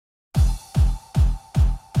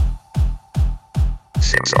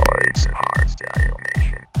A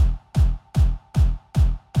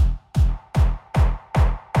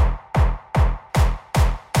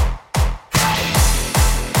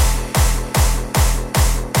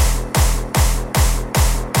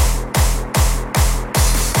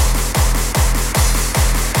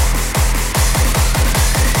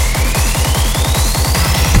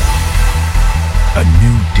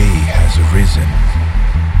new day has arisen.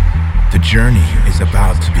 The journey is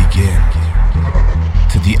about to begin.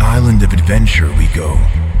 To the island of adventure we go.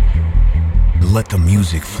 Let the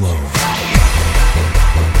music flow.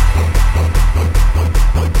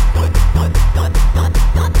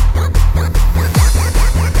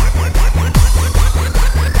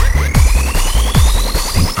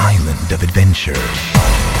 The island of adventure.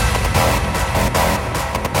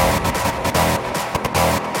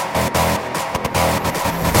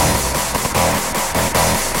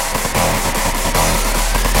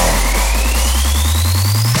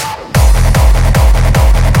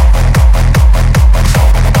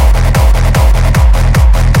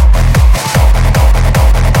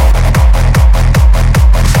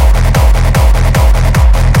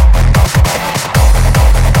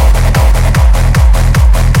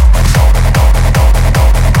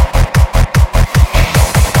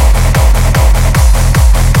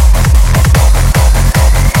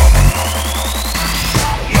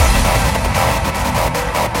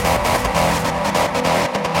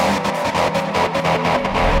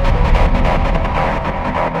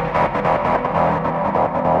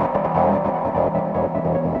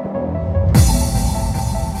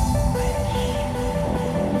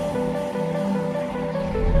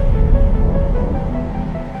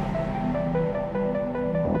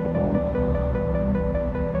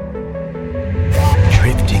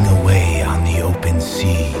 Drifting away on the open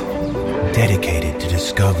sea, dedicated to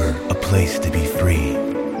discover a place to be free.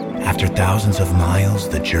 After thousands of miles,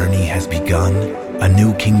 the journey has begun. A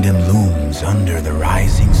new kingdom looms under the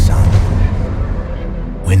rising sun.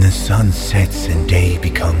 When the sun sets and day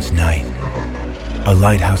becomes night, a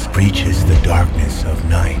lighthouse breaches the darkness of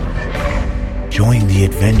night. Join the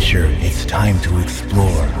adventure, it's time to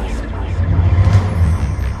explore.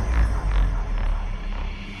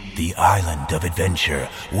 The island of adventure,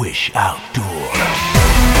 Wish Outdoor.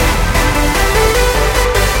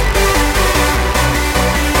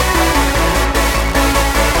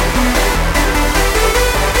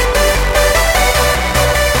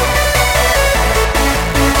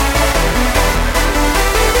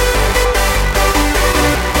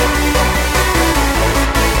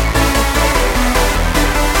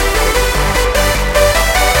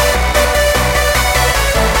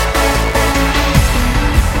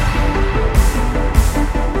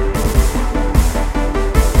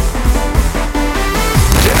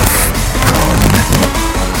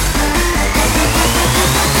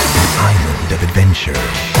 Adventure.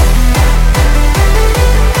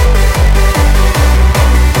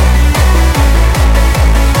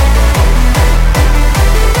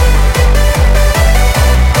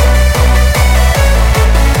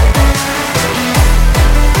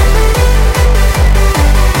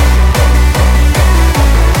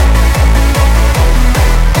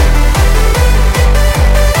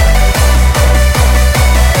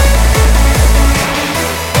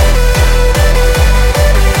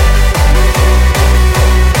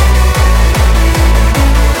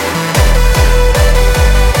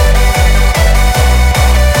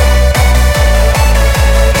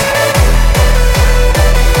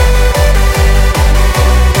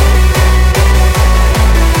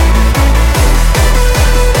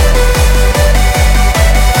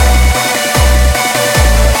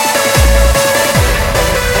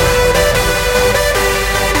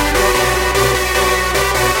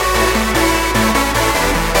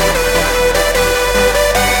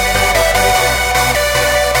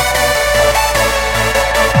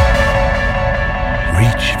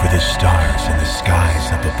 Stars in the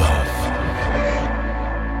skies up above.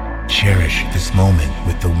 Cherish this moment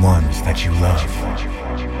with the ones that you love.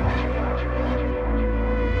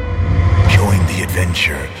 Join the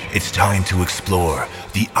adventure. It's time to explore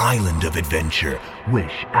the island of adventure,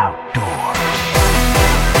 Wish Outdoor.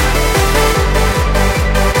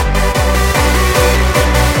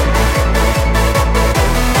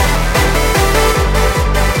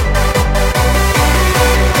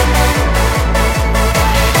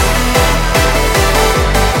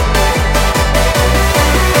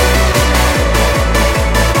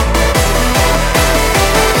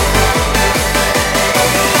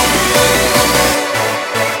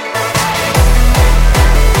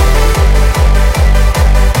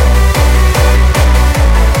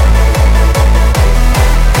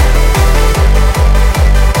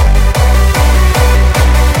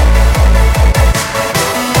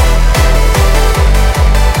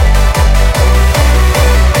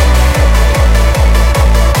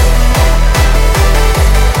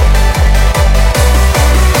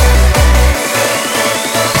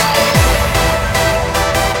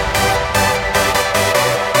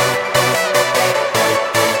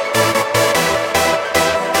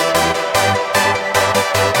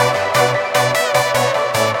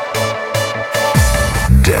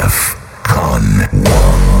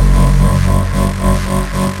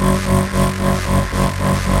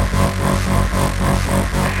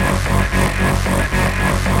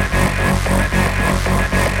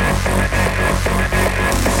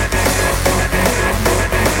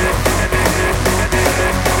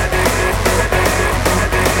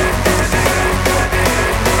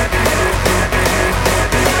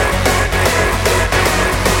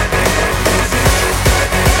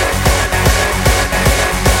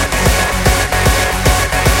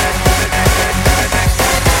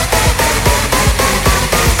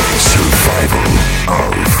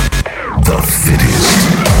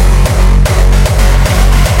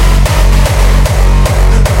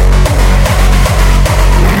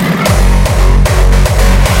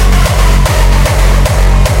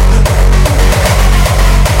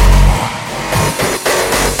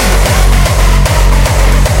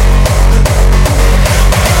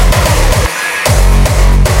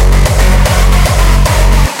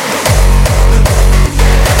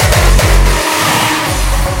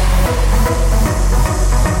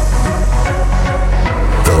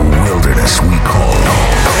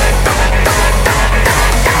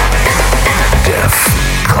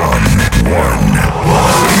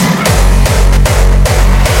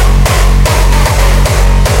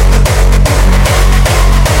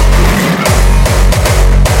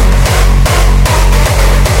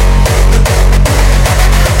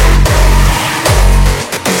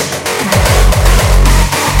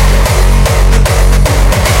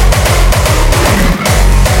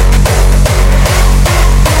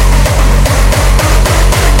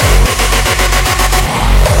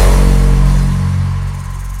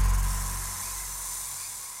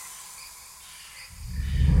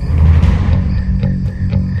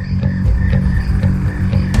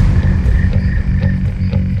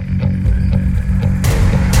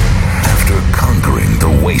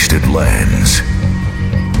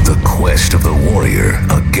 quest of the warrior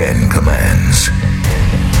again commands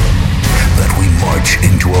that we march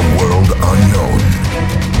into a world unknown,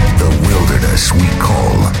 the wilderness we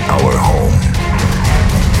call our home.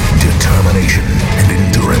 Determination and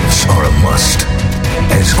endurance are a must,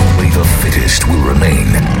 as only the fittest will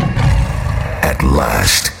remain. At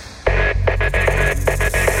last,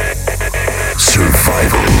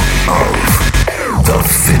 survival of the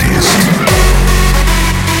fittest.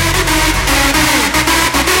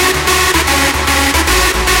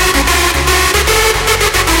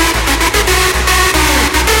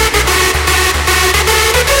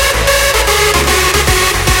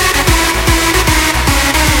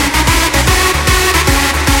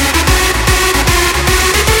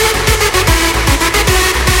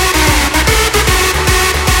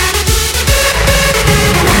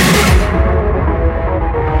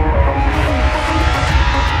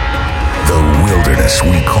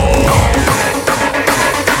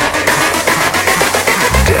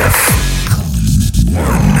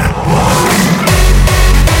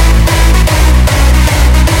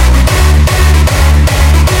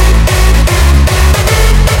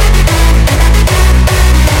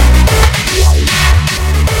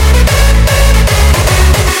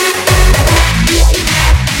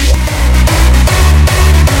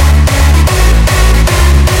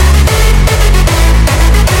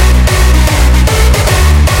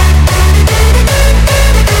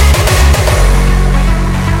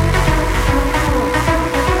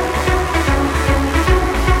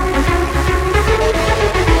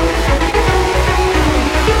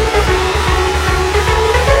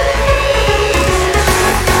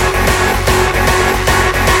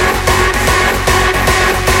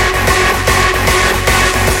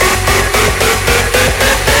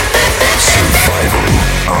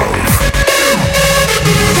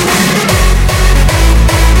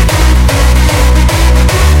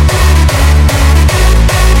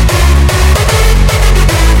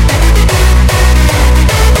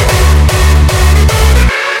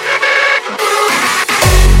 We call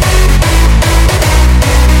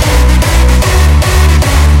DEF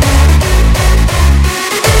CON 1.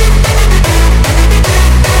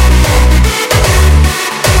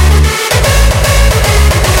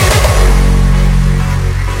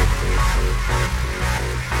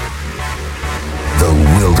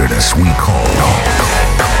 We call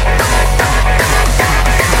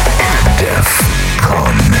DEF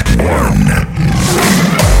CON 1.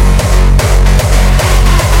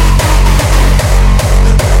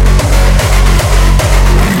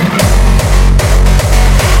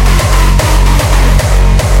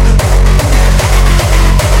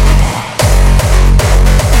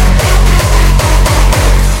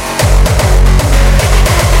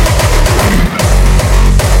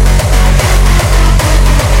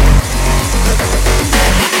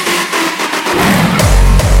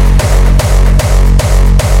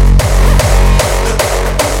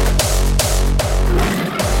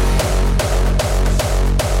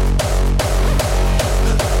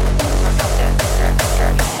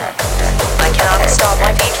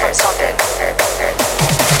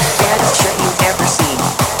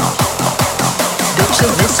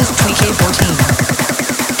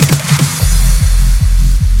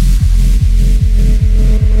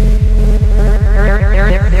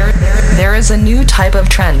 A new type of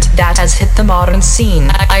trend that has hit the modern scene.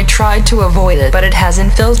 I tried to avoid it, but it has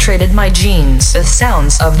infiltrated my genes. The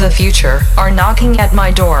sounds of the future are knocking at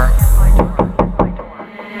my door.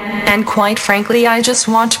 And quite frankly, I just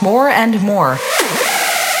want more and more.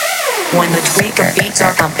 When the tweaker beats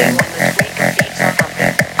are pumping,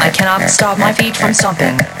 I cannot stop my feet from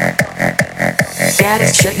stomping.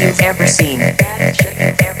 Baddest shit you've ever seen.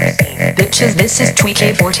 Bitches, this is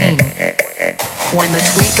Tweak14. When the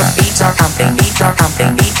tweaker beats are pumping, beats are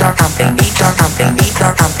pumping, beats are pumping, beats are pumping, beats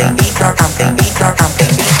are pumping, beats are pumping, beats are pumping,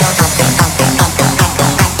 beats are pumping, pumping, pumping,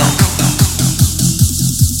 pumping, pumping.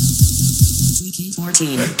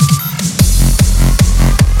 14.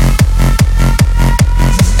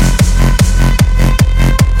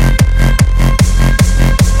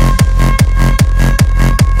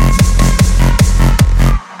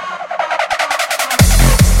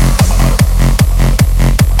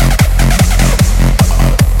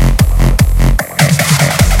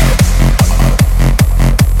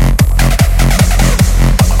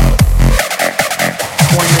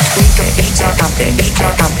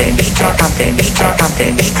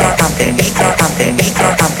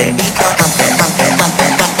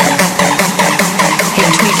 Hey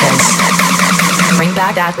tweakers, bring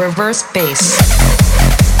back that reverse bass.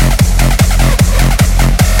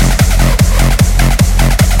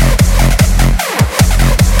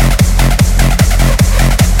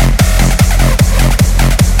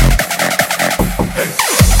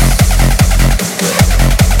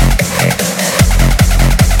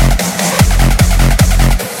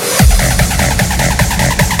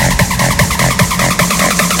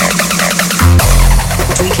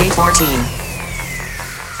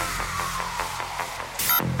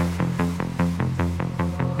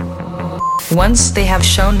 14. Once they have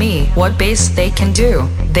shown me what bass they can do,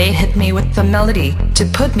 they hit me with the melody to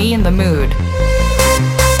put me in the mood.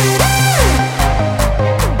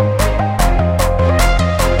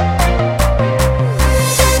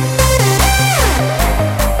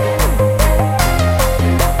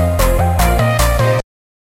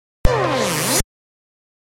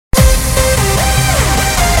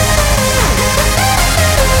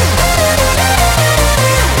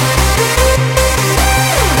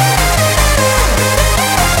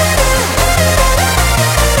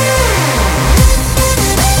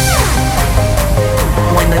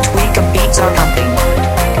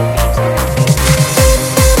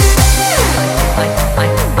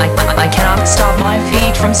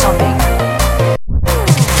 From stopping.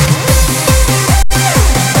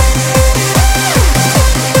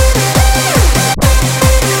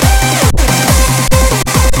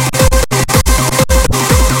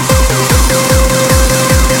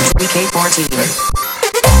 VK14.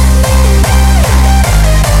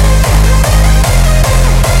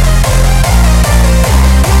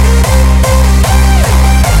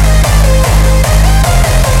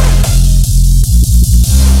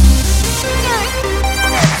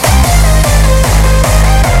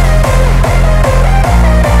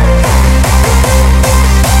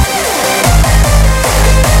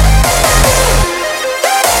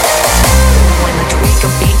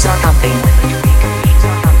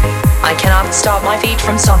 I cannot stop my feet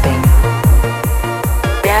from stomping.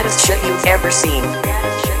 Baddest shit you've ever seen.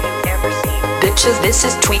 Bitches, this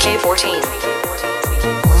is VK14.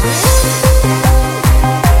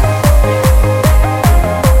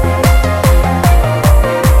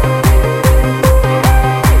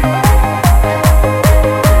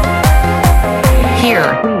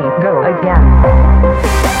 Here we go again.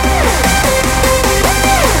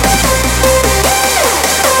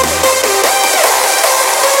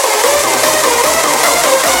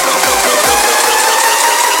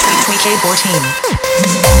 VK14.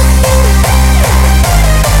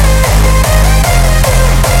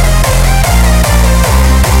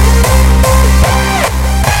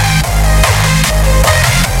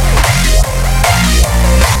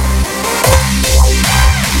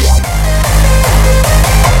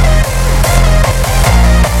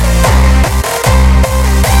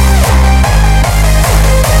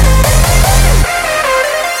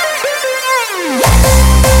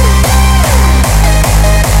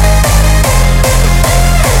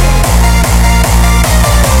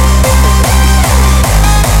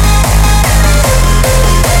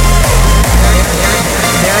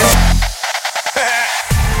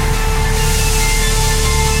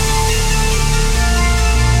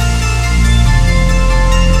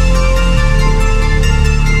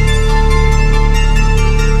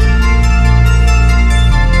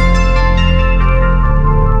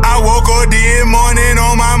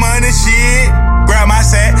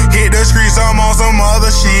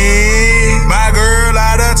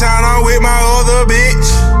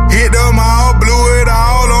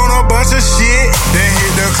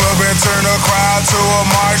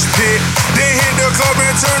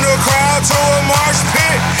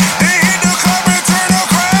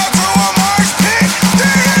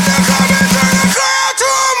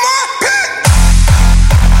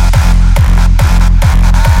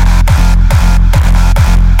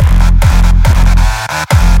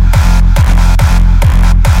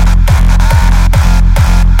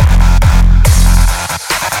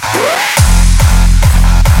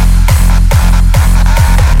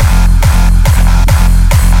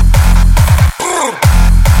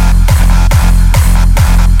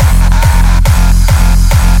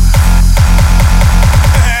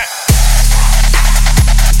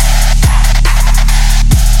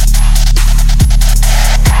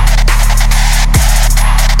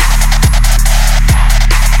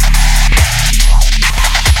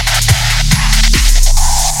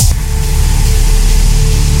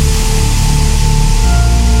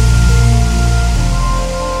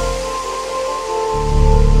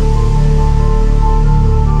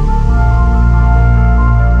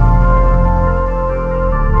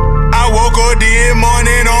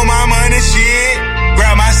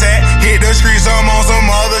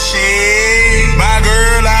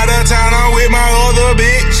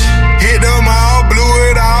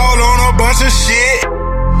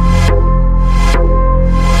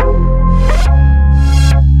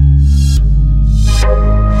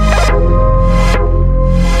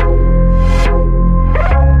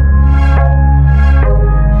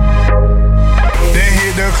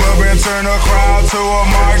 Turn the crowd to a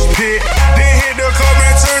marsh pit. Then hit hit the club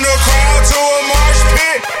and turn the crowd to a marsh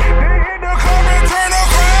pit. They hit the club and turn the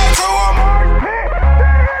crowd to a marsh pit.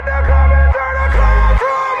 They hit the club and turn the crowd to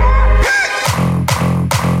a marsh pit.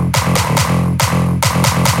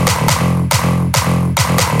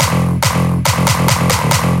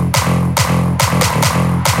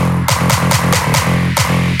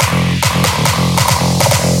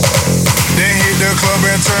 They hit the club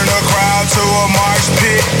and turn the crowd to a marsh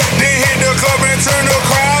pit. They hit the club and turn the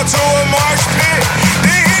crowd to a marsh pit.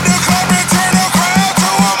 They hit the club and turn the crowd to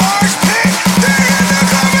a marsh pit. They hit the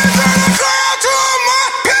club and turn the crowd to a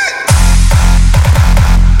marsh pit.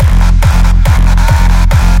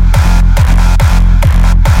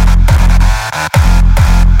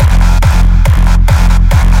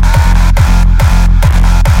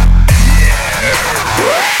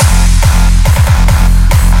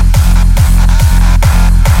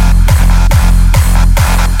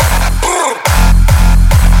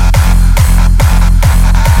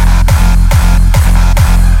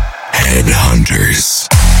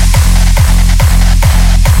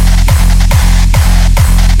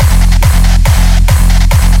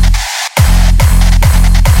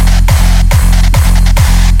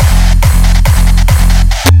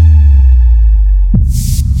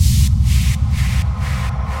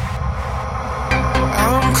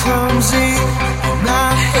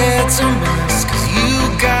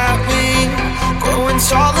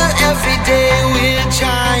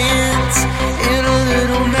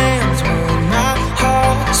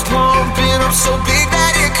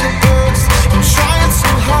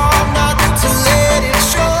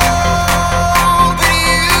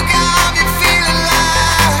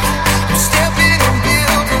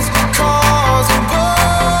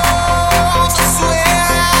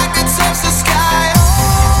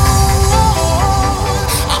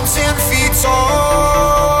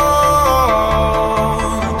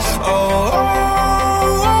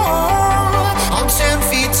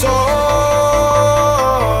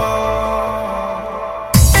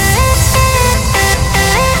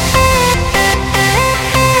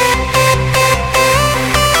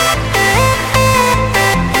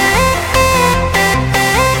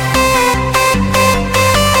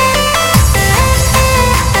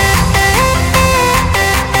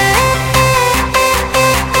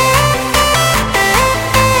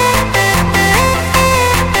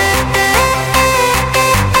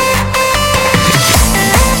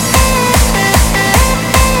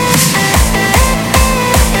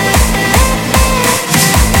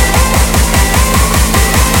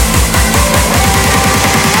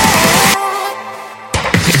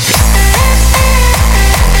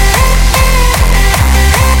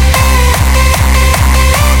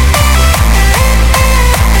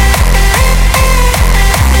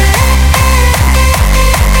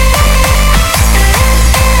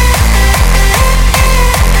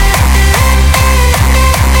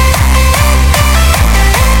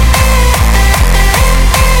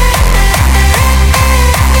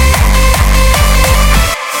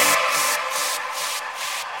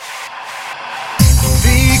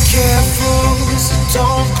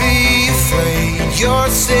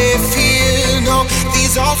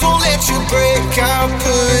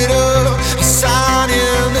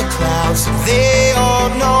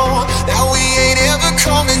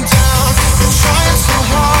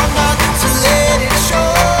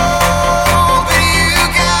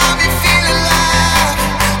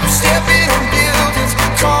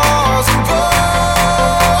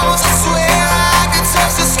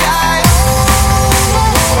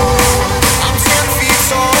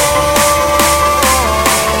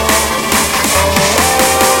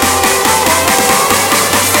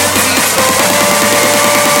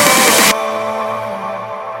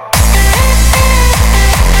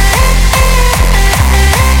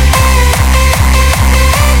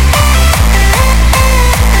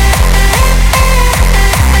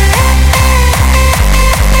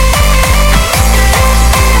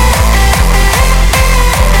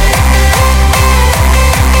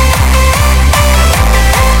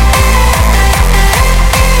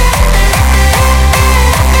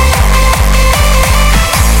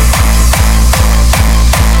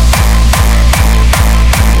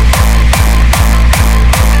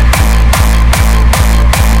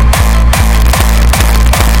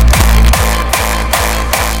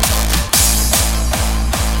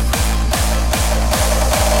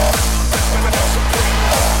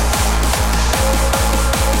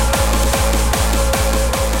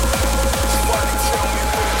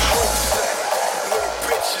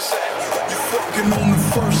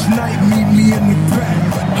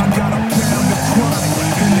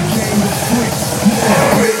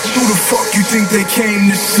 think they came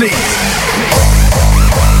to see?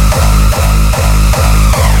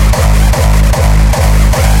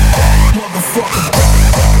 Motherfucker.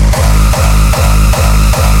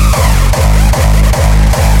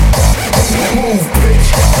 Move, bitch.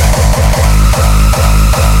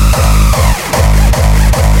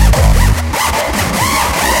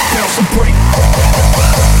 Bounce and break.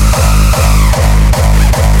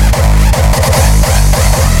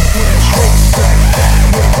 Where the drinks at?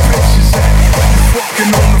 Where the bitches at? You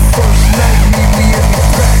fucking on the first night, meet me in the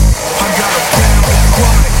back. I got a pound of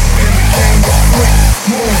chronic and the game of free.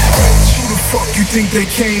 Move, bitch. Who the fuck you think they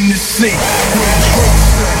came to see? Where the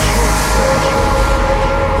drinks at?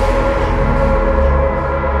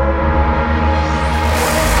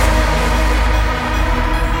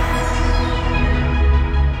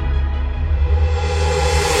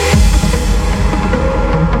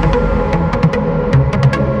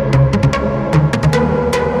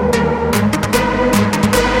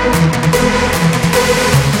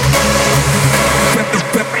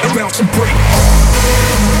 Bounce and break.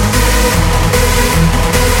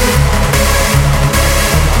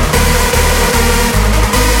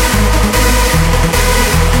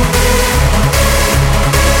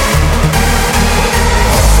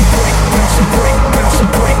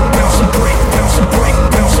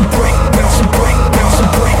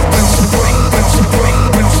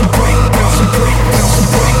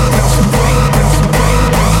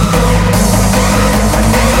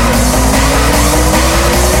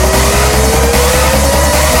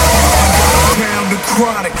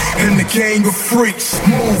 Chronic and the gang of freaks.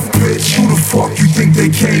 Move, bitch. Who the fuck you think they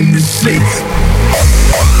came to see?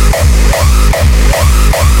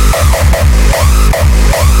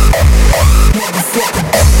 Motherfucker.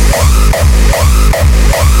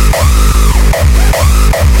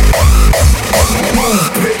 Move,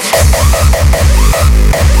 bitch.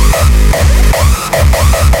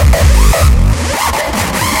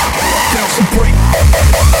 Bounce and break.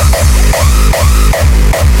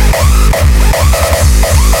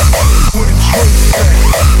 Where the drinks at?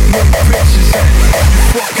 Where the bitches at? You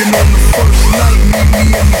fucking on the first night, meet me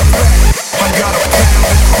in the back. I got a pound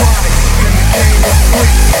of chronic and the game of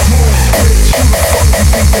free. Move, bitch. Who the fuck you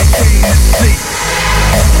think they came to see?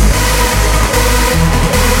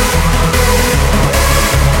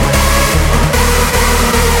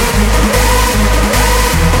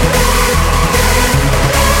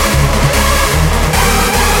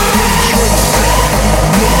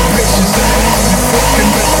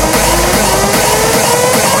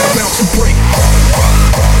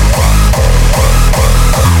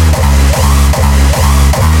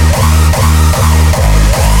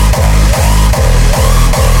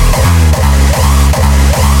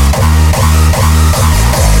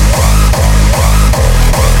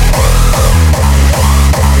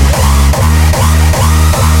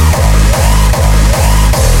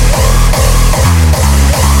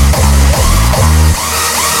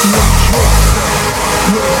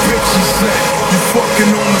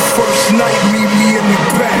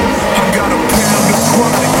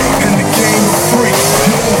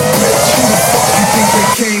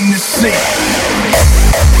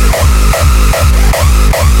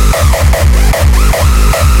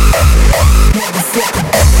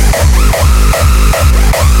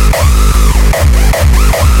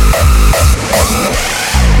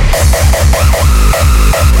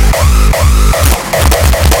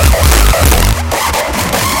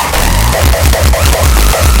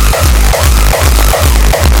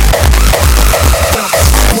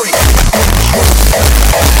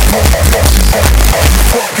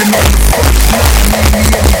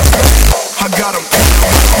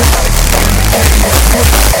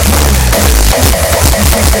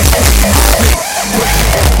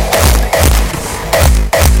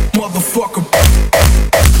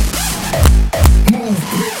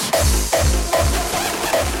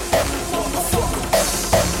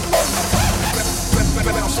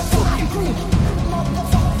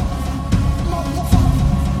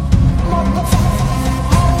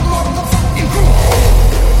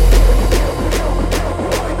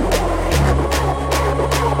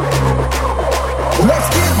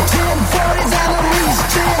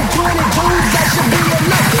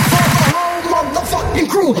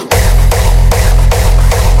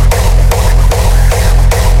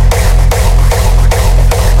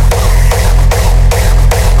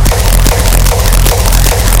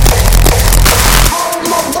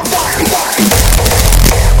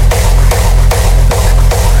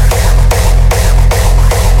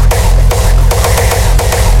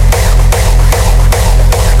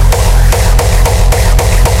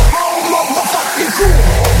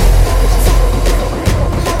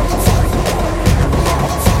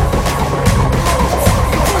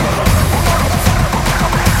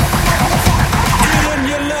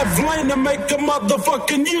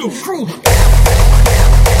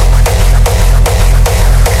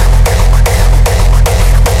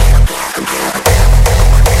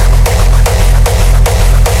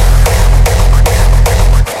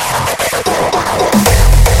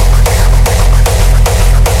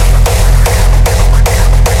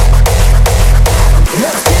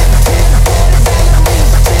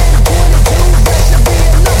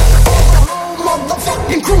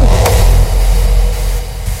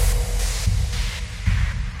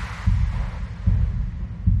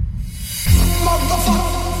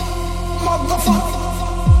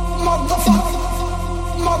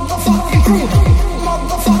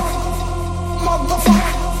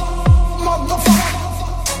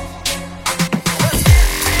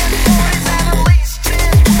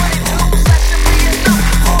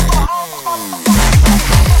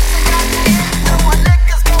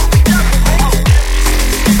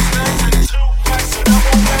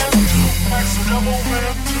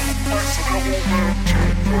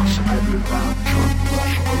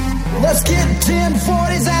 Let's get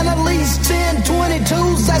 1040s and at least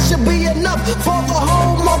 1022s. That should be enough for the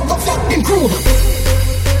whole motherfucking crew.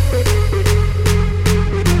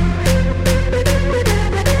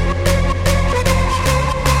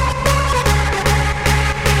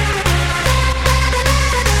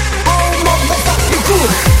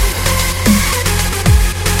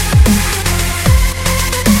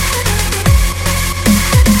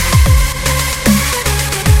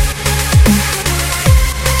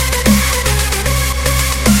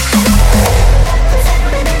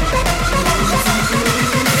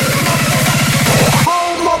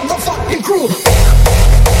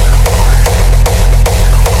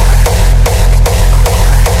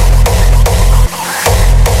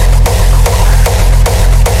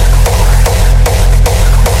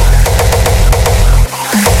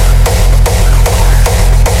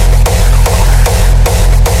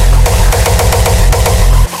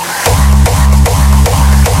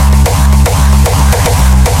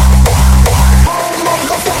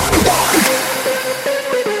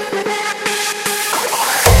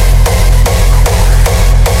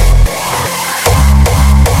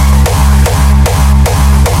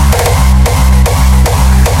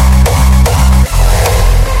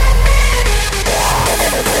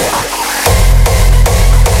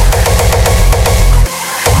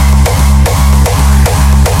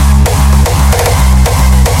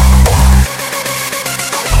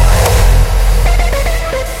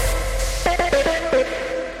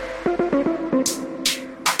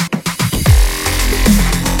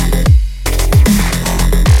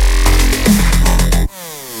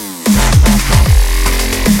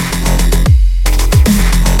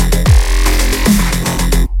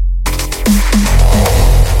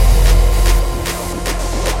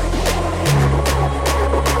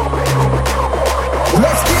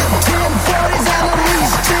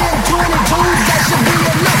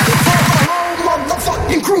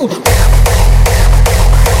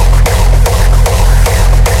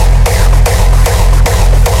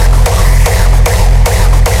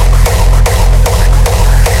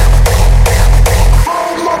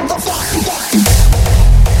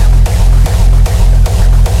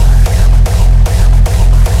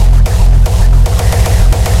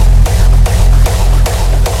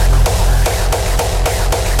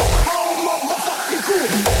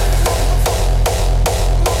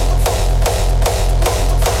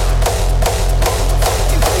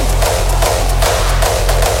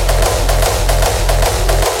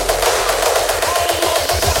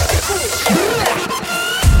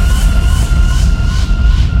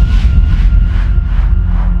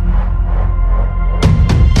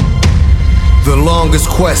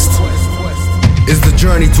 Quest is the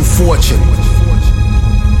journey to fortune.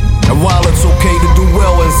 And while it's okay to do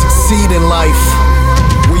well and succeed in life,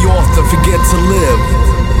 we often forget to live.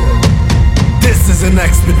 This is an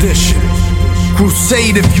expedition,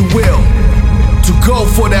 crusade if you will, to go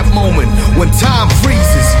for that moment when time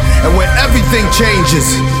freezes and when everything changes,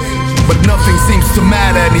 but nothing seems to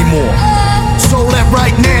matter anymore. So let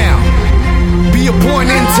right now be a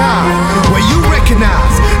point in time where you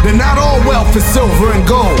recognize that not all wealth is silver and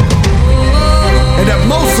gold, and that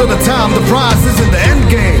most of the time the prize isn't the end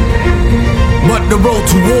game, but the road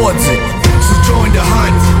towards it. So join the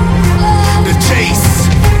hunt, the chase,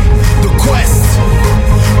 the quest,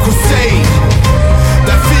 crusade,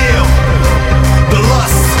 the feel, the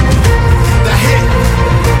lust, the hit,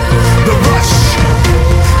 the rush,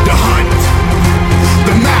 the hunt,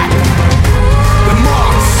 the map, the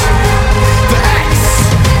marks, the X,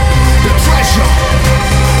 the treasure,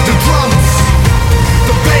 the drums,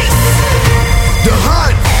 the bass, the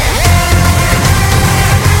hunt.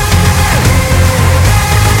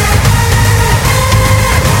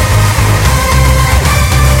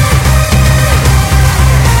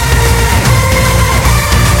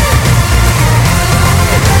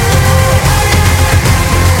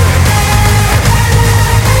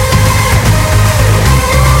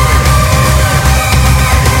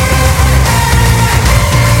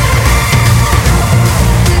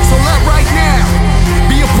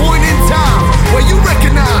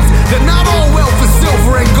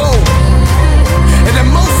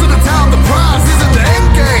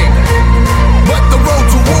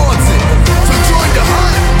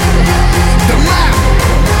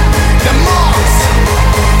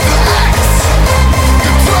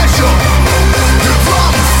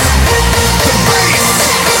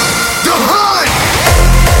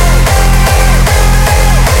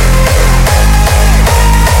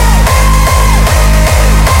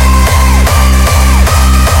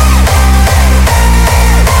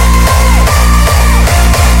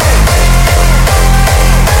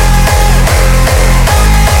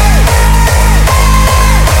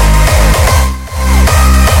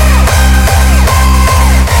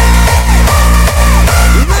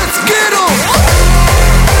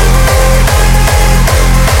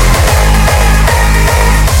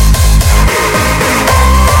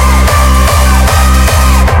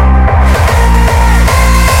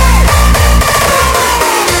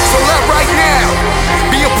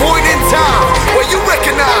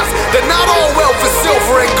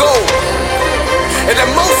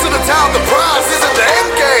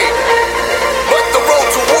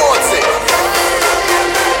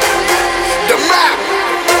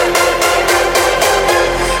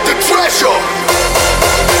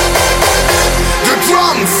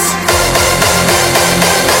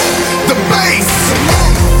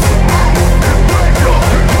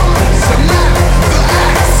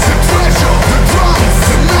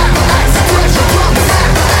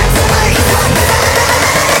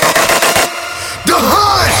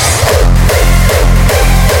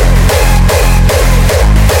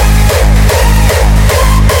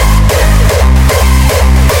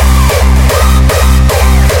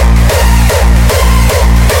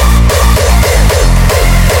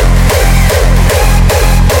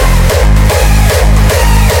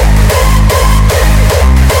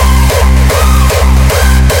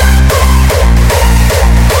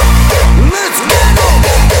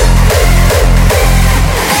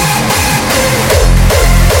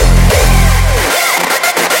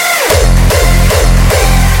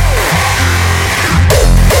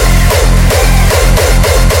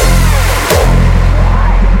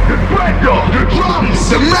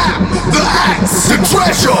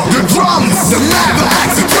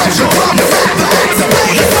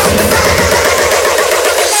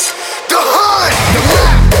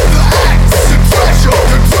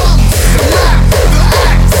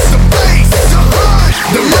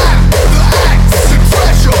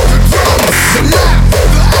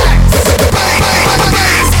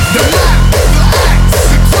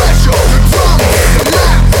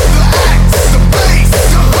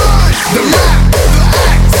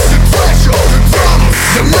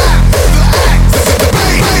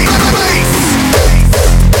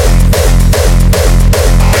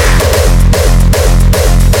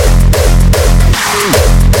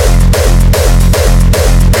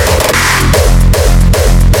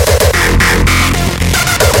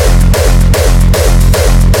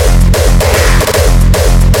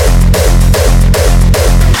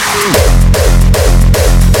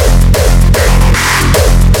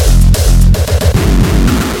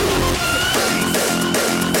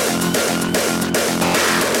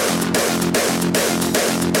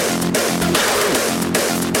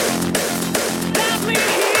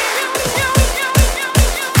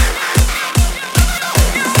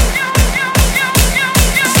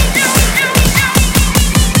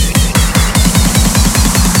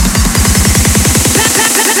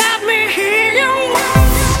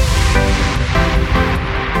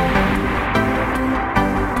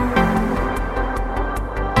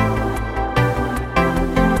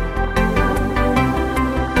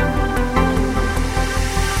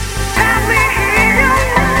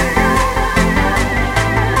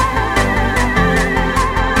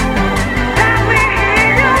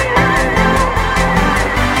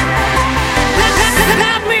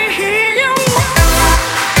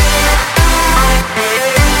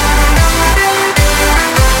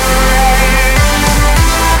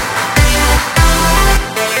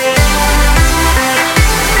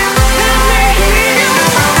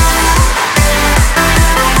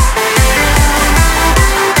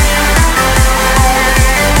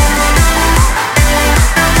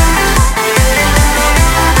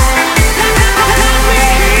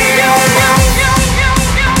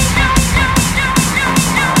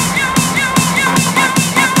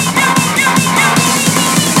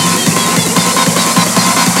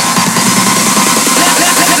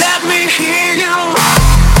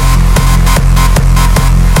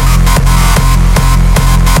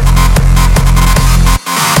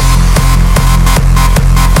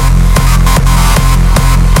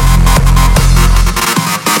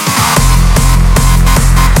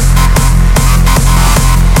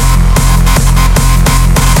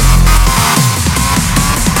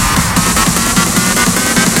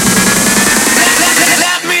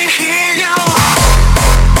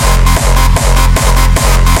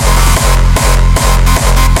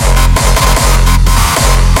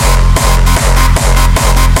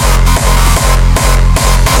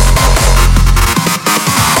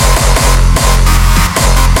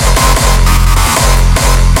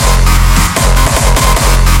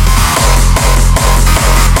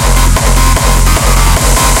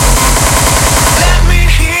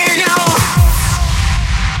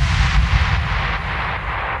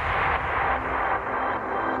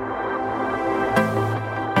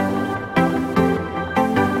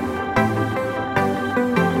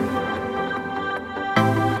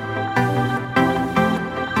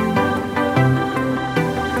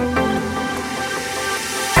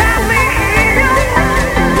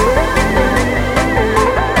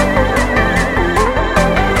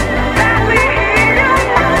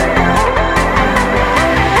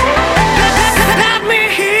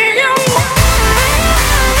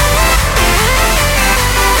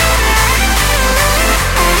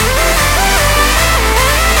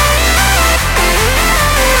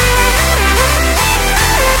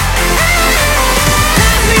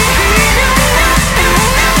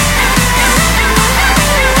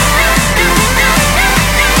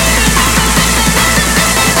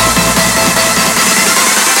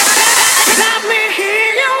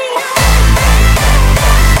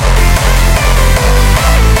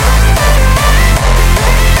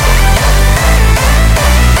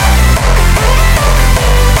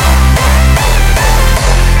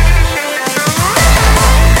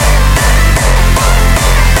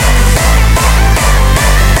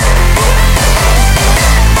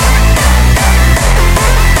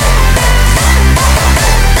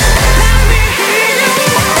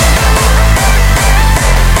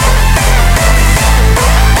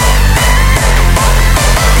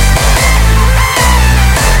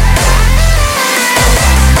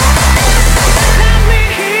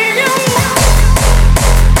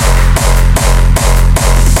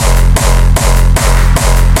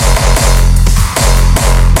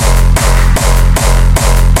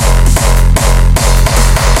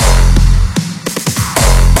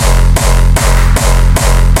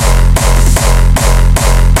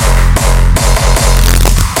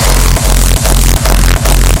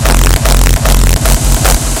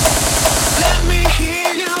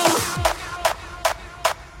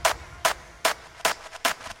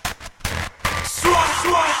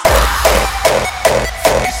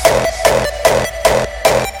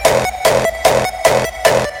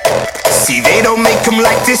 See, they don't make them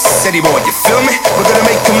like this anymore, you feel me? We're gonna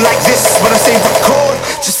make them like this. When I say record,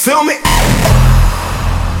 just film it.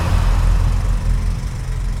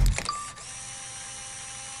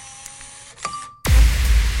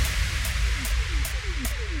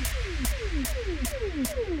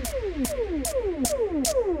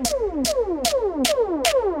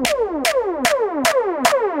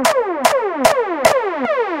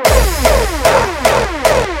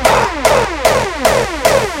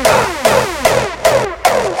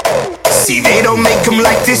 See, they don't make them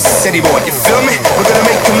like this anymore, you feel me? We're gonna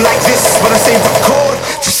make them like this. When I say record,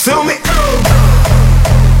 just film it.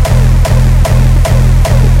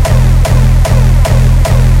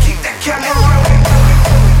 Keep that camera rolling.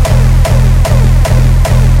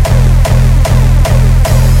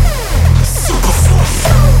 Super force.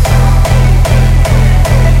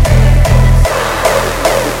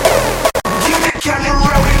 Keep that camera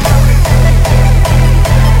rolling.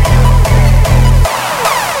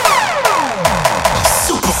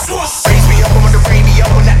 Raise me up on the radio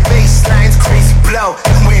when that bass line's crazy blow.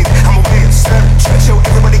 Win, I'm a win, slur, show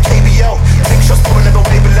everybody KBO. Take shots, but we'll never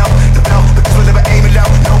way below the blow, because we'll never aim it low.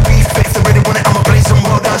 No beef, if they really want it, I'ma blaze them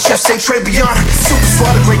all down. Chef say Trebion, super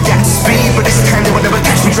swallow, great got speed, but this kind they will never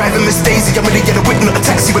catch me driving Miss Daisy. I'm gonna get a whip, not a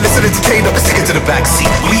taxi. We're listening to Kado, let's take it to the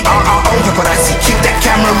backseat. We are our own paparazzi. Keep that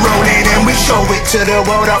camera rolling and we show it to the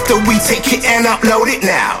world after we take it and upload it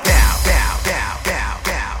now.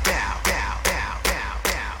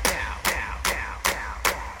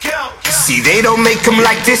 See, they don't make them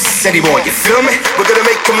like this anymore, you feel me? We're gonna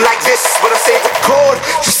make them like this. When I say record,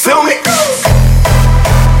 just film it.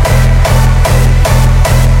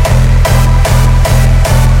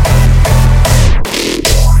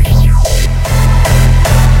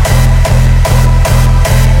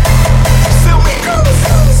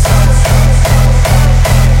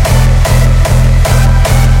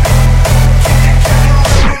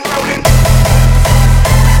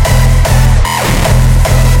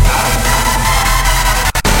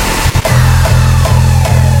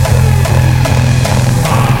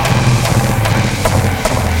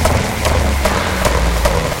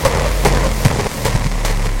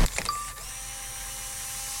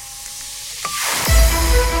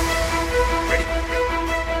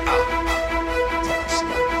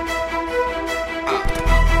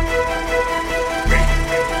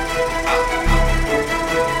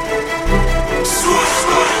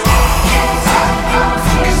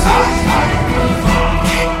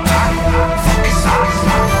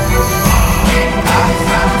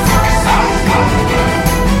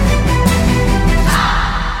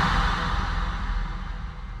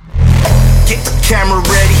 Camera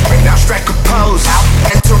ready, now strike a pose.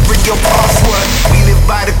 Entering your password, we live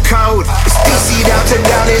by the code. It's DC down to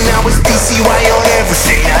down and now it's DCY on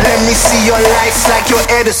everything. Now let me see your lights like you're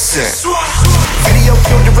Edison. Video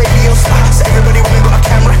killed the radio spot, so everybody remember a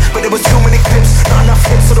camera, but there was too many clips, not enough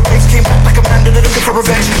hits, so the waves came back like a man that looking for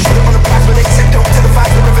revenge. Put it on the prize, but they said don't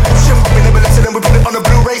televise the revolution. We never listen and we put it on a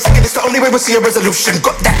Blu-ray, second it's the only way we'll see a resolution.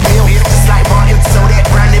 Got that meal, just like Martin, so that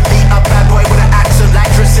branded me a bad boy with an accent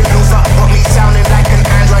like Tristan Loser. Got me sounding like an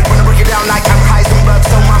android when I break it down like I'm Heisenberg,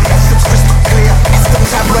 so my message crystal clear. It's them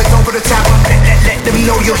tabloids over the tab, let them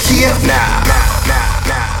know you're here.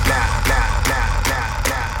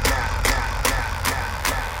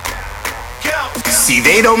 See,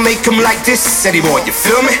 they don't make them like this anymore, you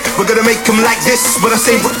feel me? We're gonna make them like this. When I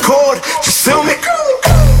say record, just film it.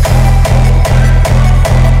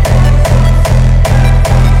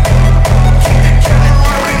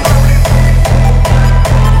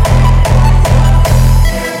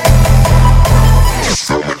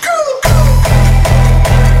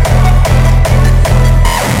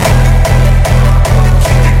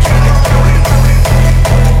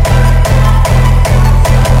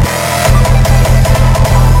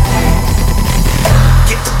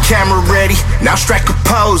 Camera ready, now strike a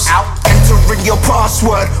pose. Entering your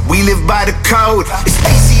password, we live by the code. It's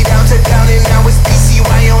DC down to down and now it's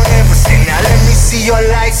DCY on everything. Now let me see your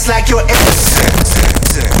lights like you're Edison.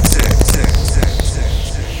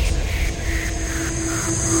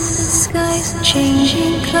 The sky's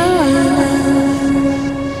changing color.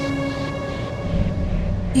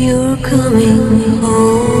 You're coming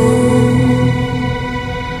home.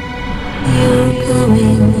 You're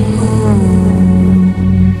coming home.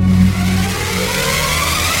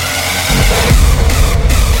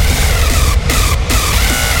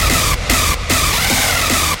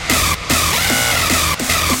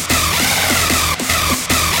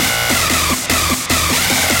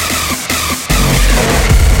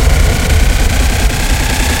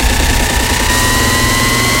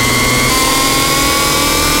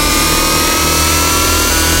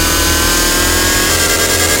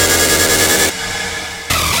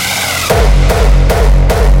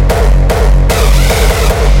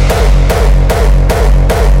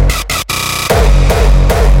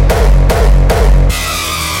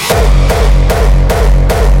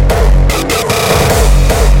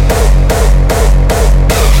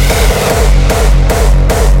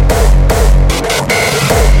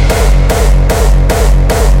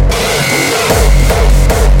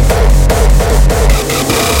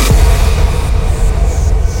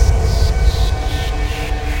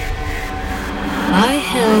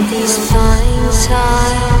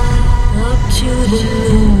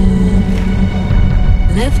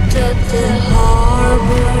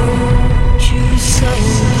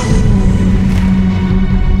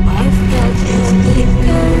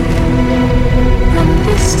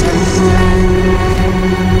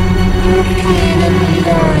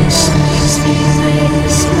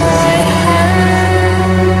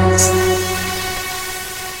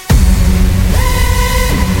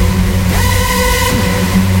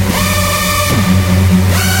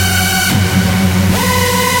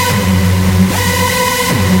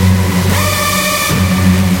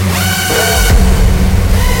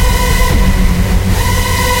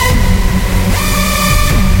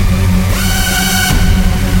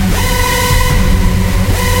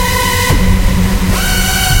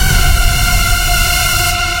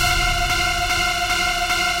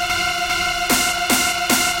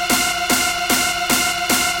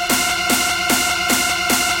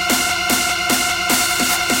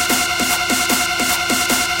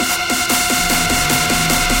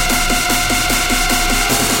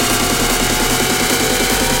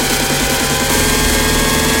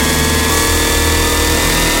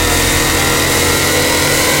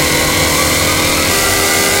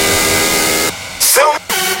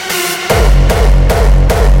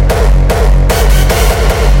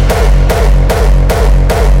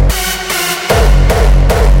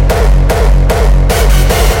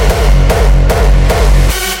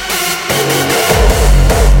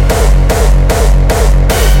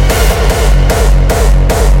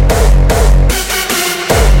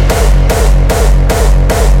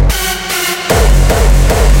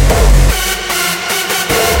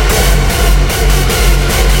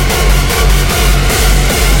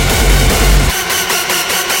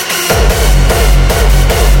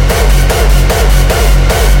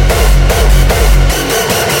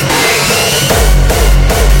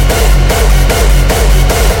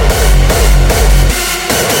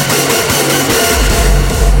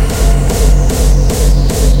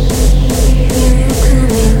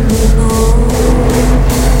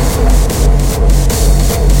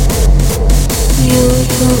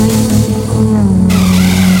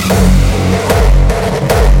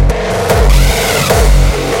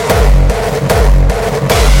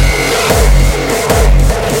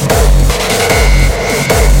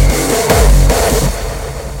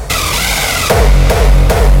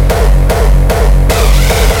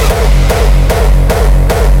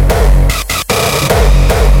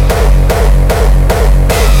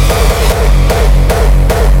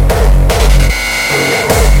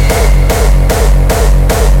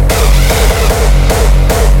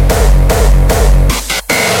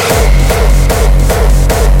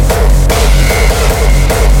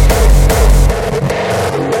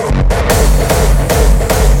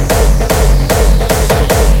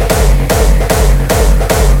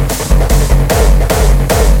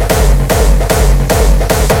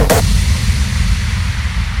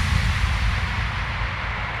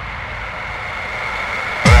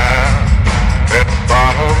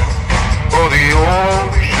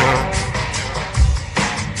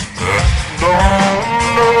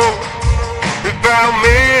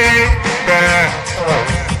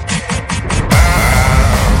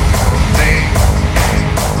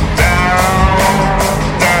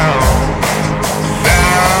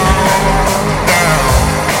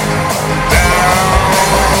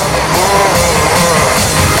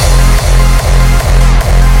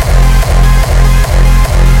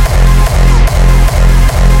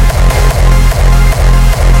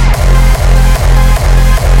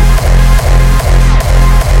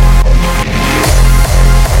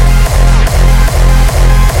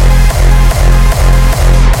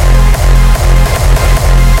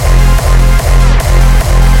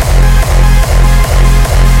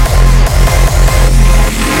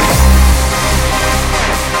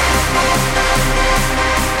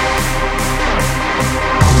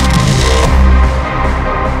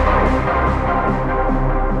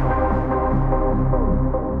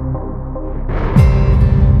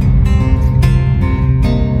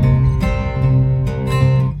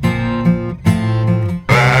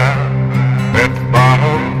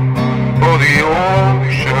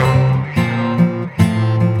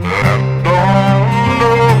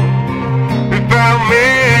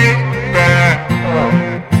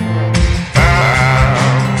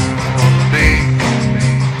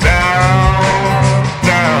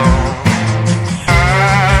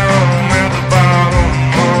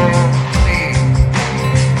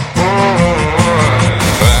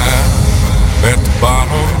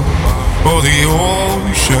 the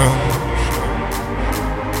ocean.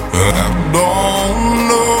 I don't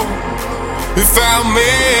know if I'll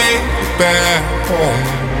make it back home.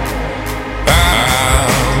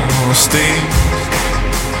 I'll stay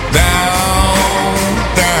down,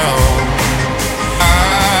 down.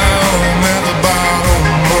 I'm at the bottom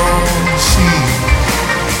of the sea.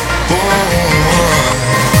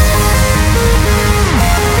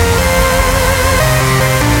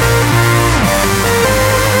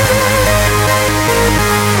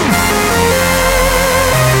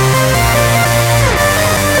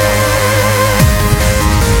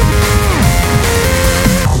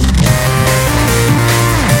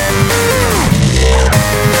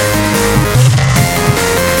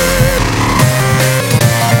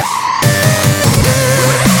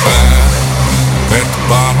 At the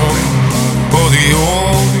bottom of the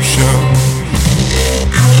ocean,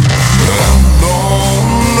 I don't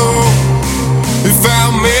know if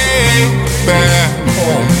I'll make it back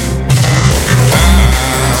home.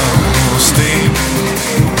 I'll stay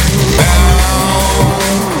down,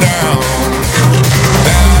 down, down,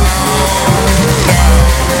 down.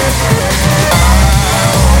 I'm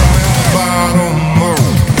at the bottom of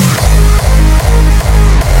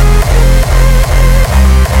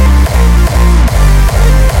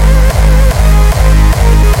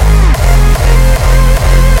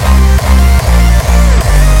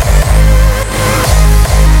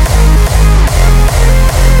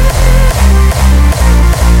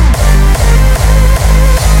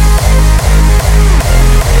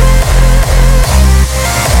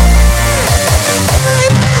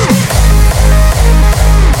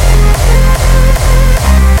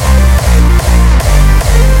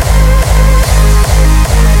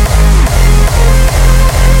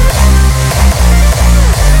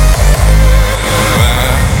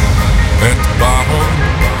at the bottom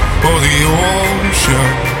of the ocean.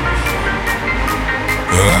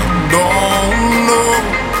 I don't know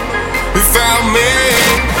if I'll make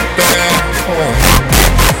it back home.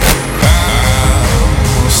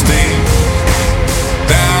 I'll stay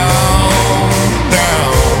down,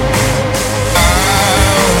 down.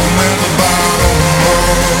 I'm at the bottom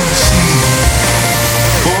of the sea.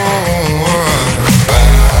 Oh, I'm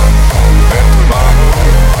at the bottom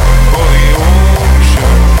of the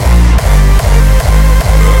ocean.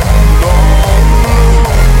 Don't know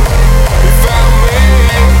if I'll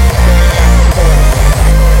make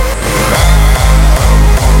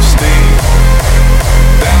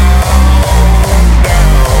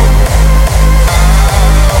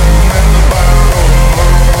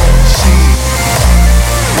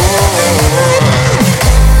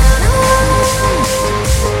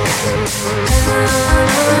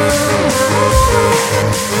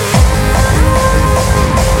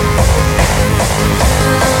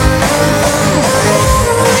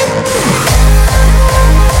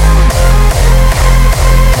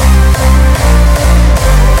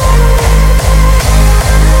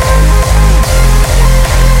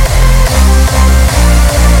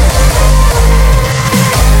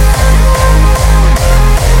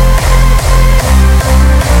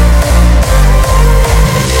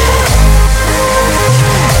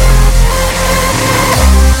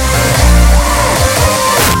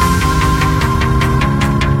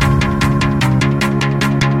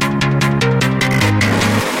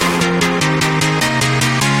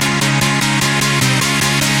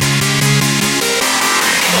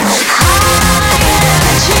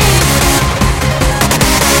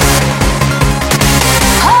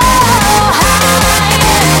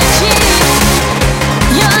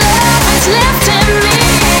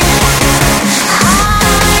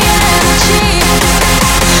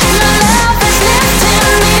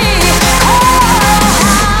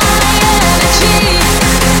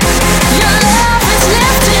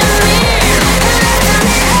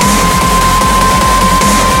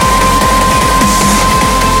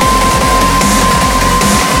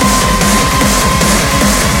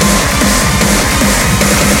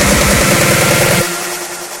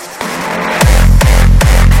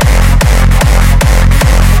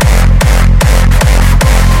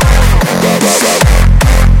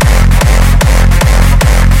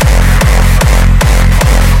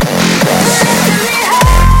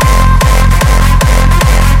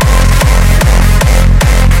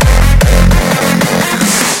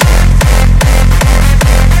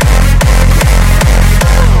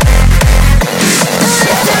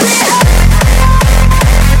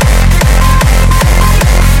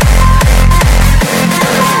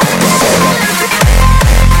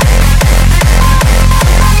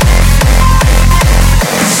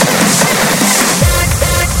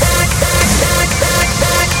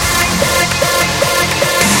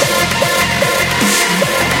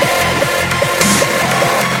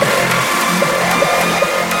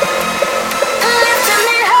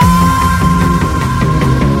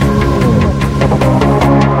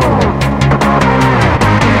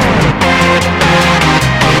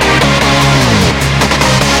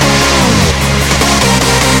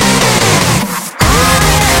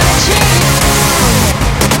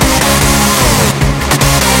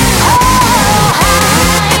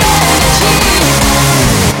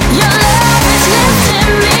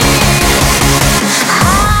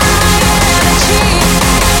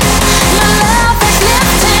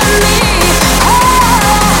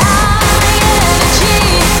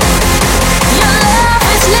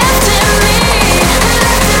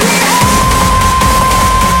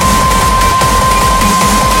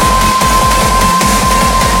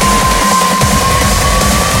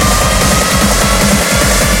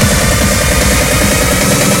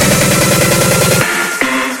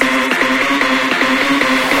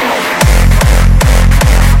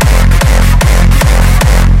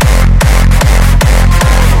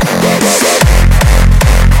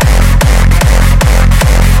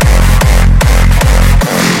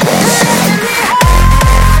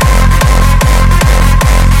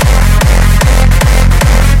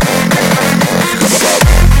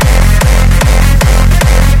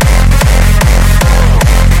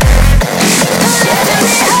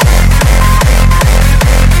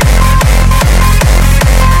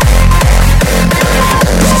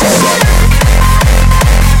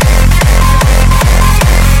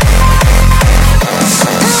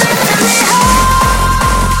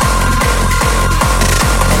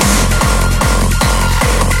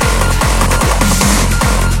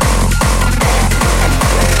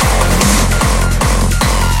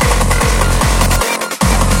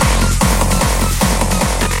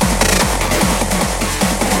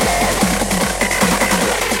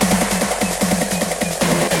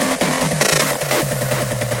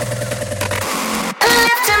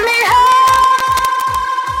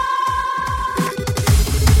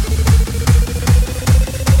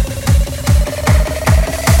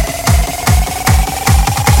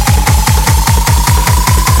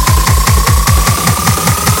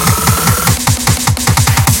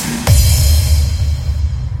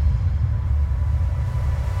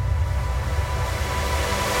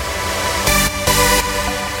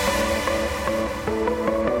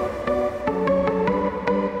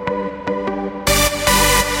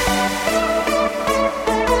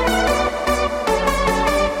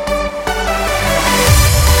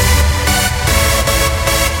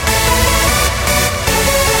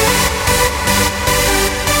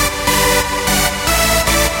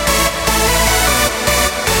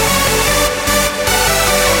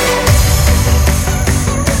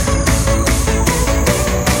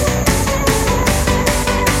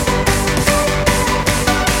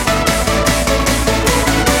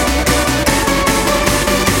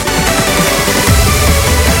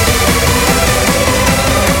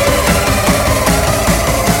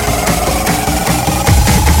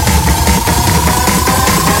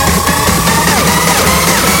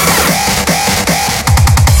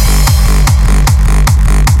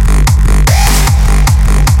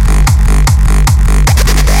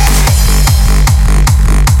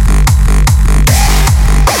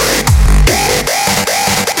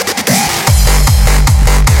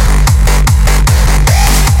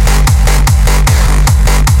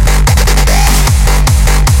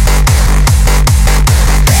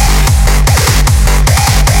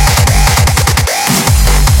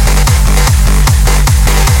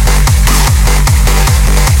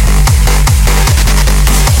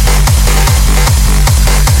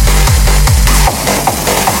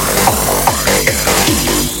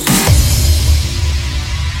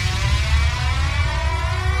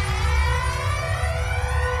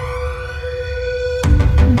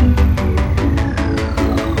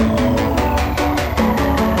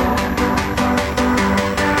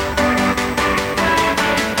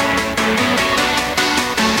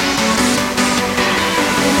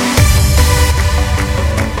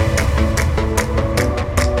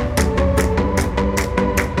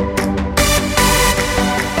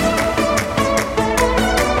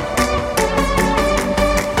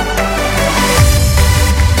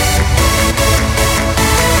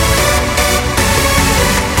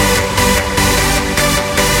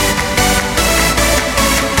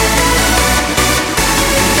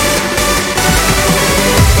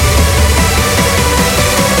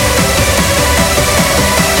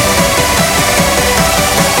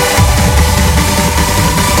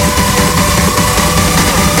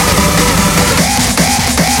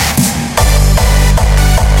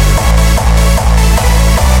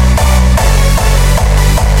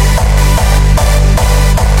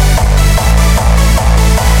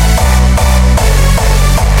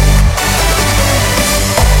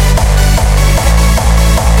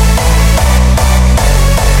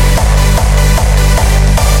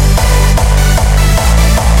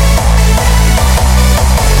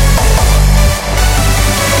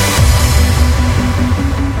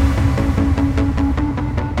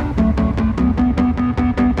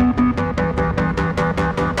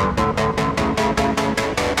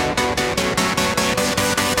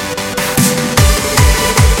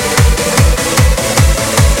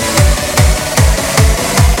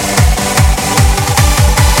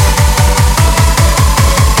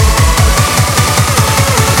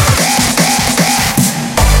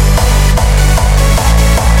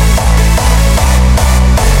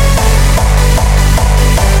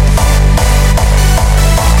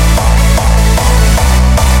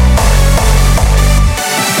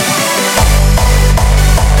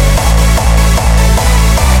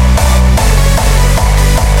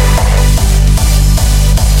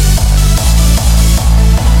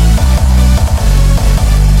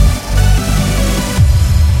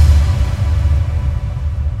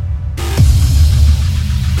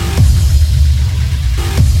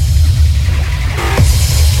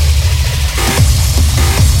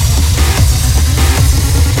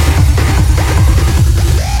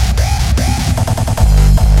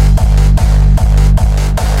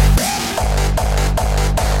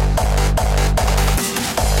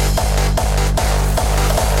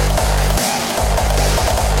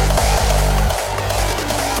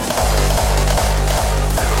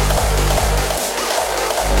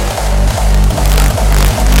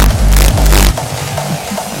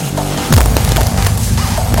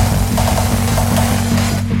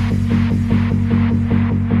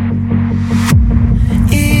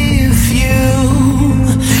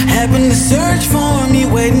search for me,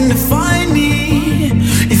 waiting to find me.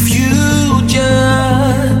 If you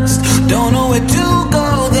just don't know where to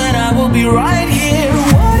go, then I will be right here.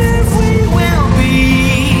 What if we will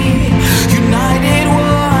be united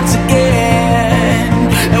once again?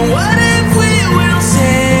 And what if we will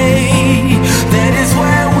say that is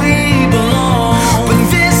where we belong? But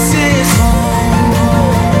this is home.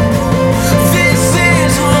 This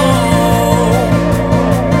is home.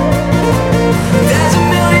 There's a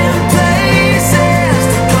million places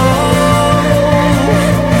to go.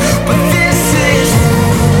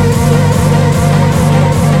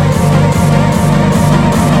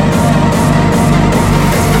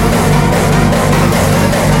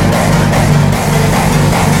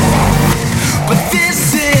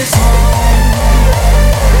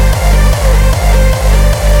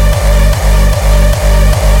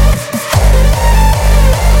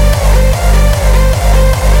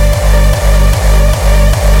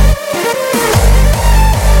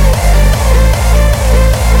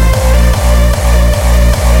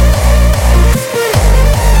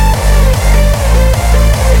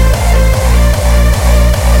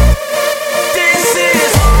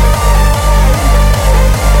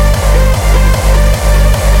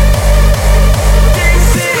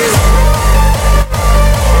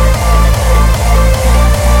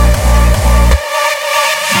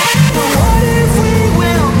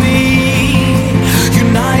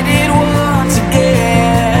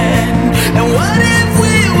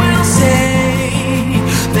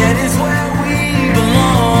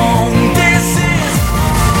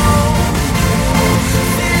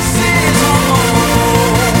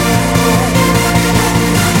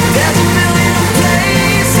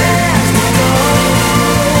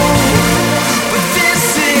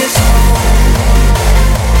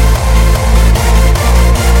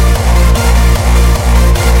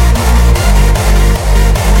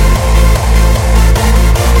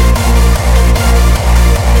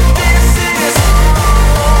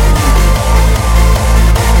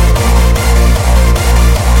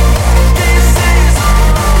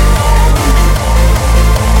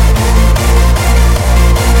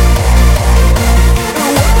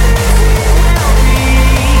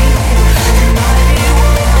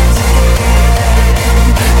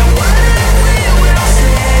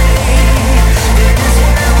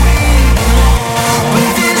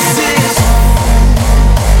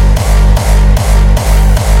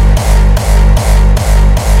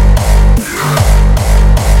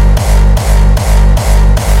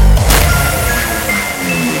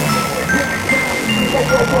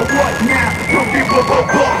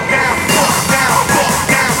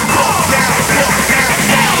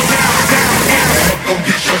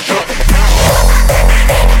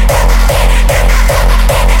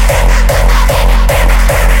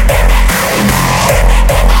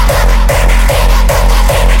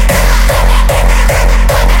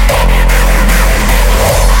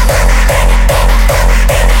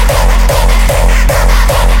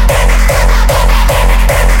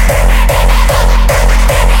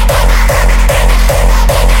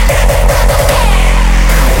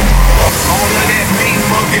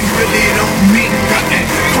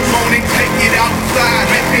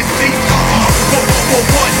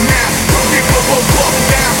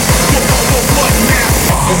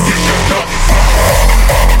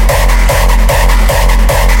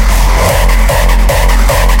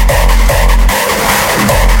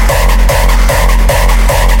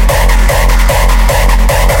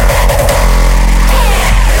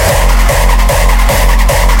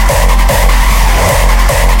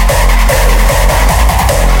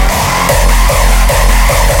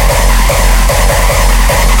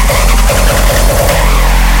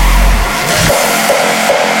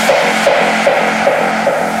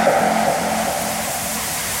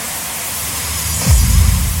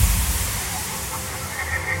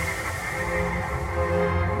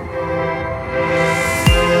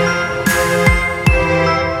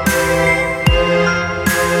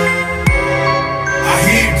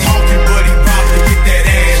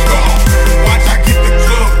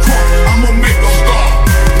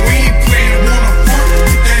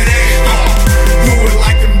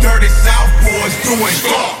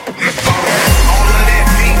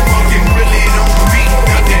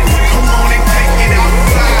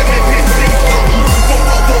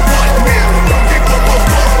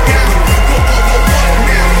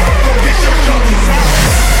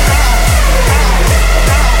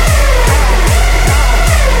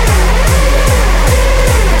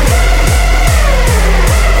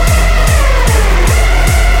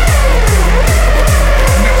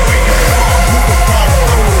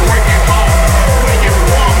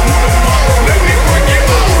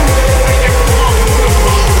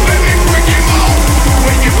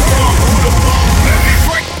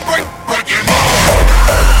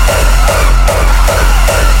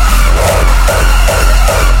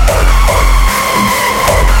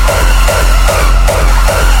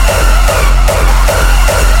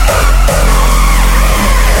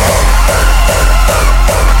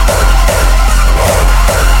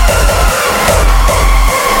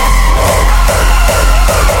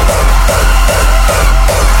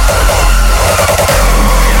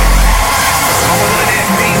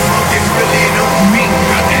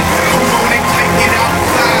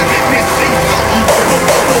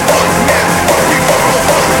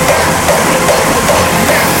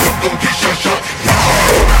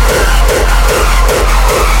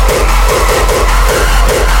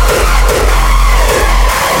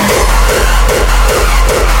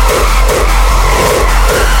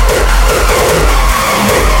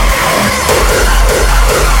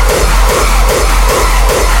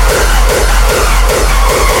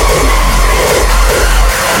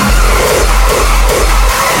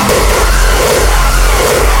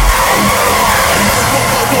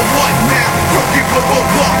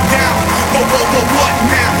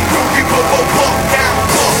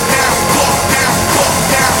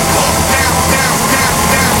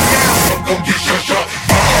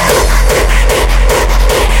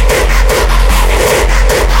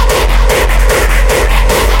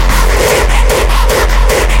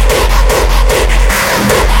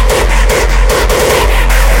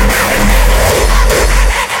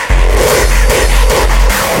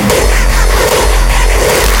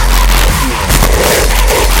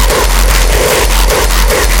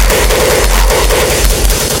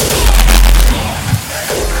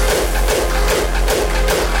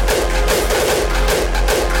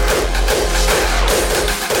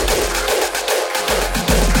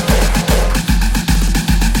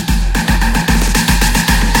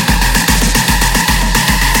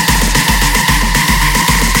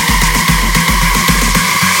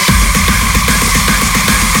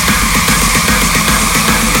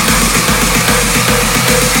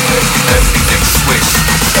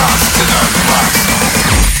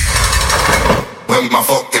 my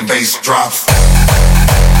fucking bass drops.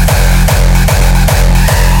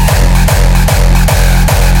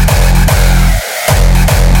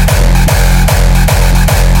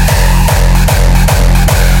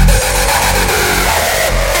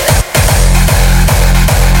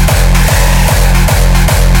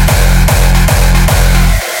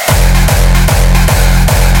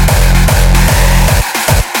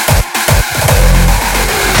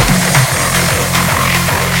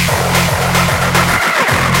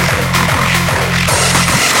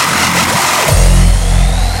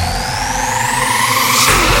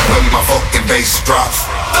 Bass drops.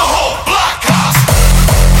 The whole block house.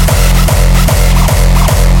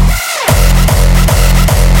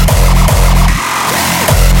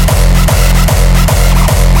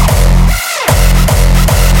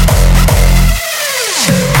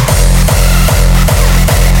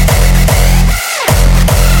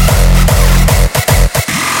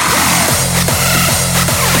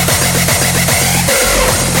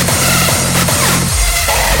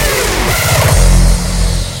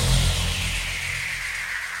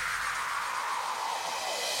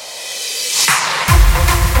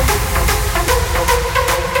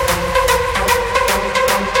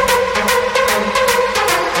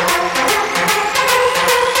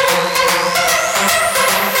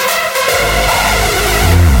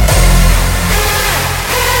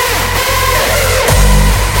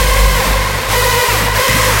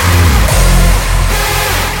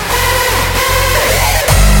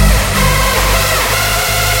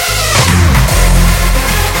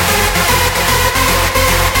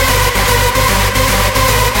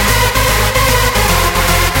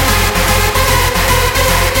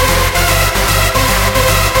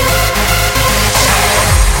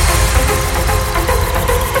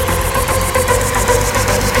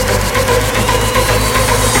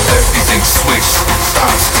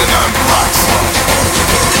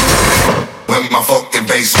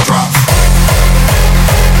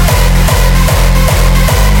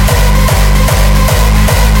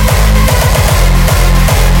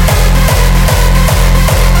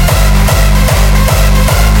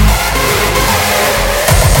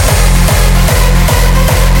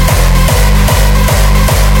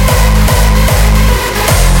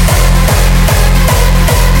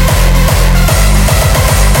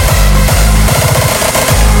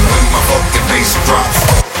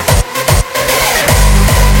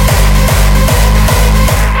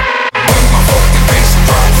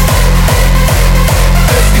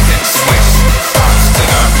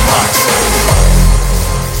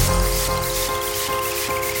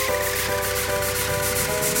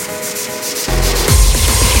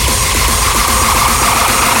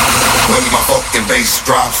 Bass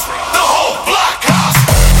drops. The whole block house.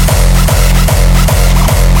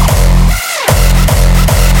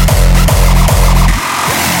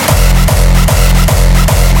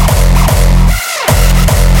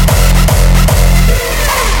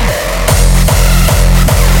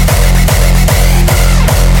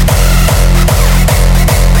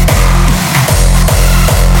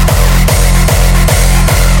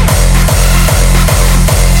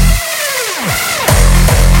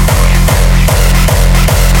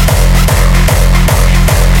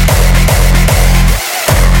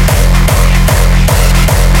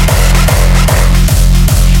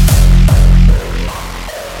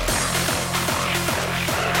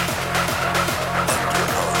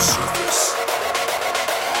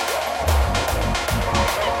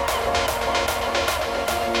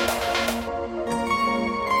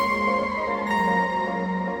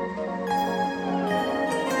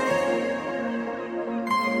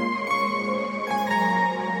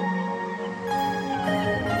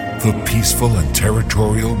 The peaceful and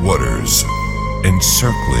territorial waters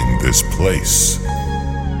encircling this place,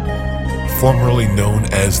 formerly known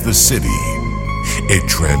as the city, it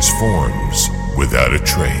transforms without a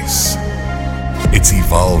trace. It's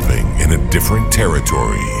evolving in a different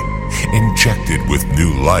territory, injected with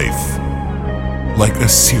new life, like a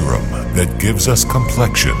serum that gives us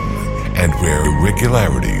complexion and where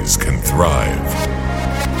irregularities can thrive.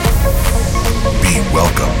 Be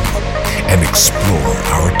welcome and explore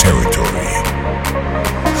our territory.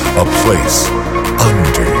 A place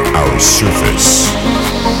under our surface.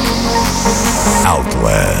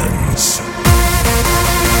 Outlands.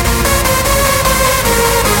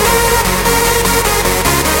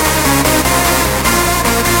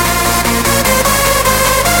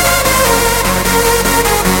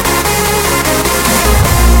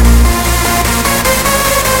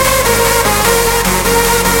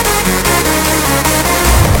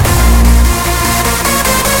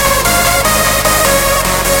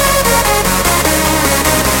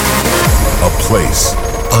 place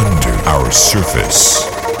under our surface.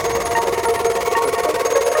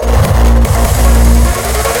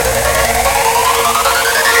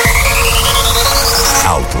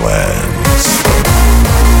 Outlands.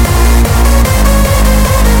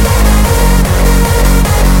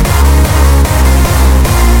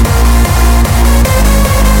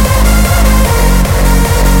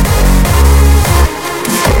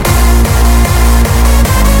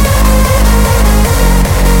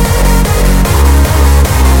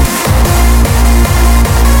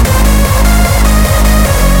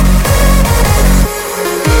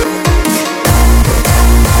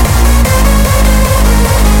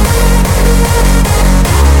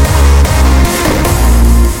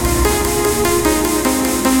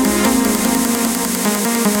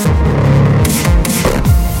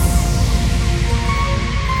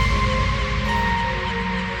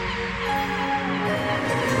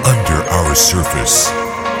 Surface.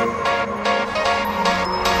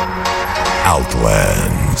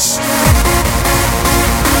 Outlands.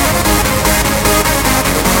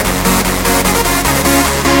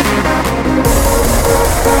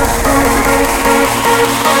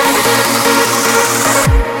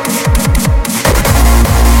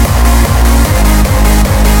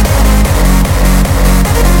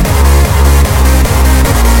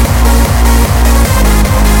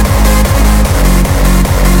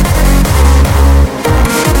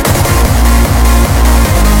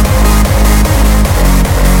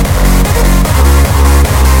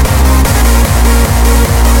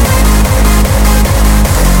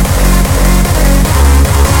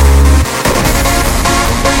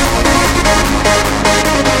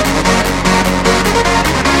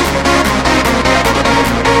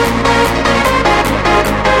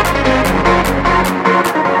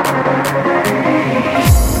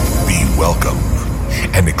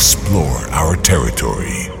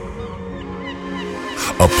 Territory.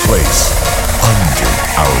 A place under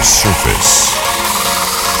our surface.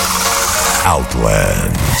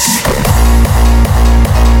 Outlands.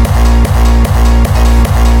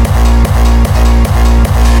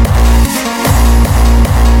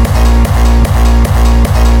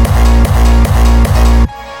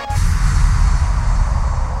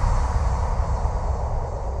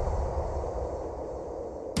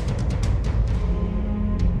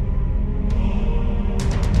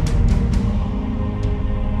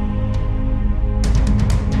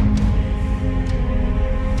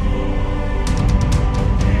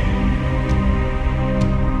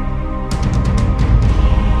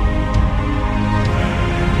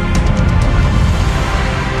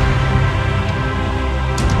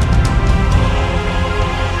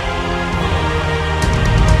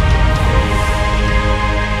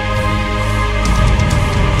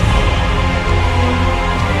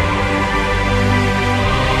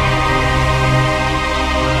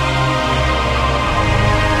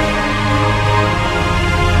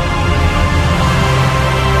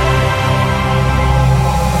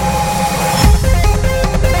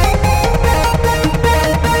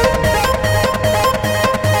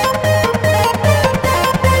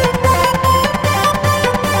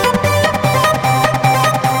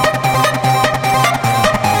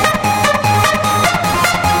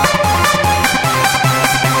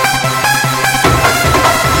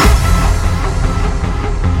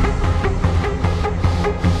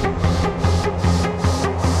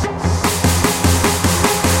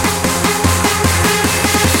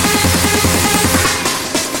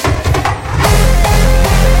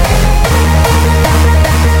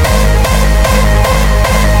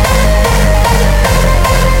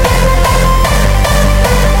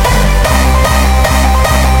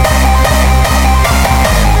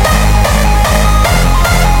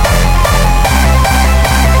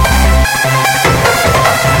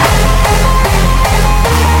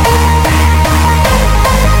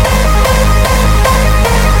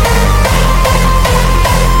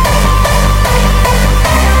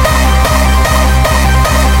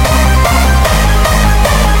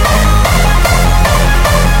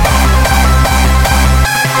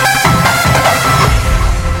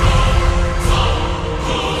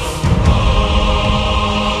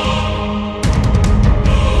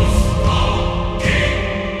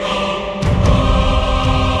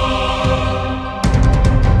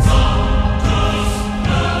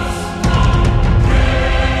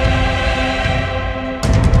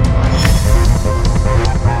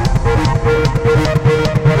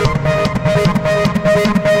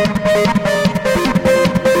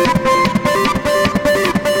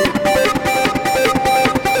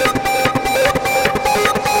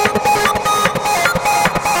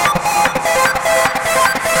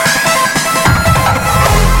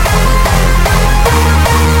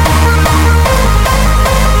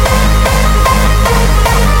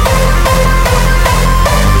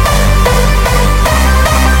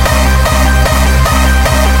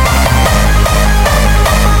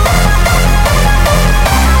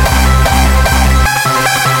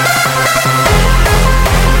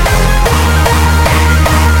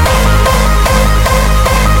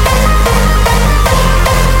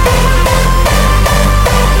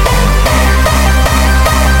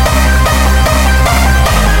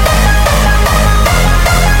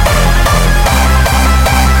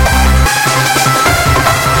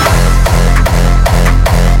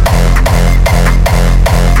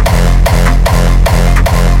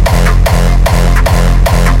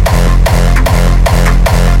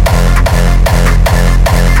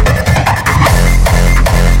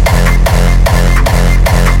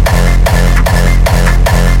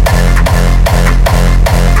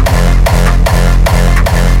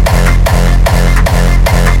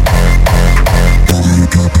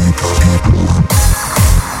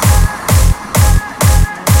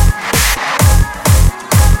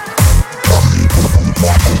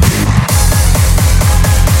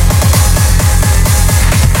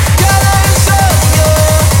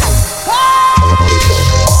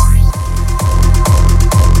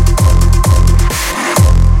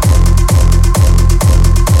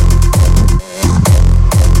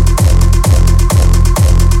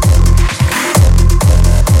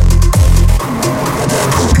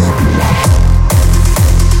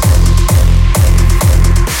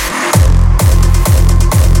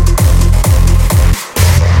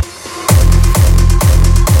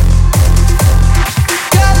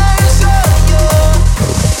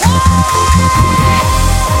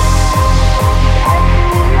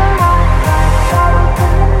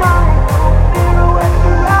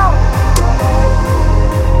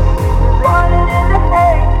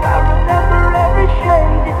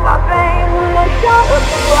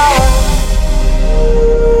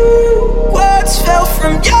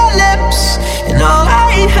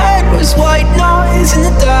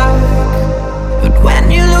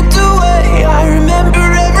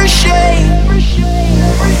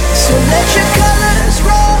 to let you go.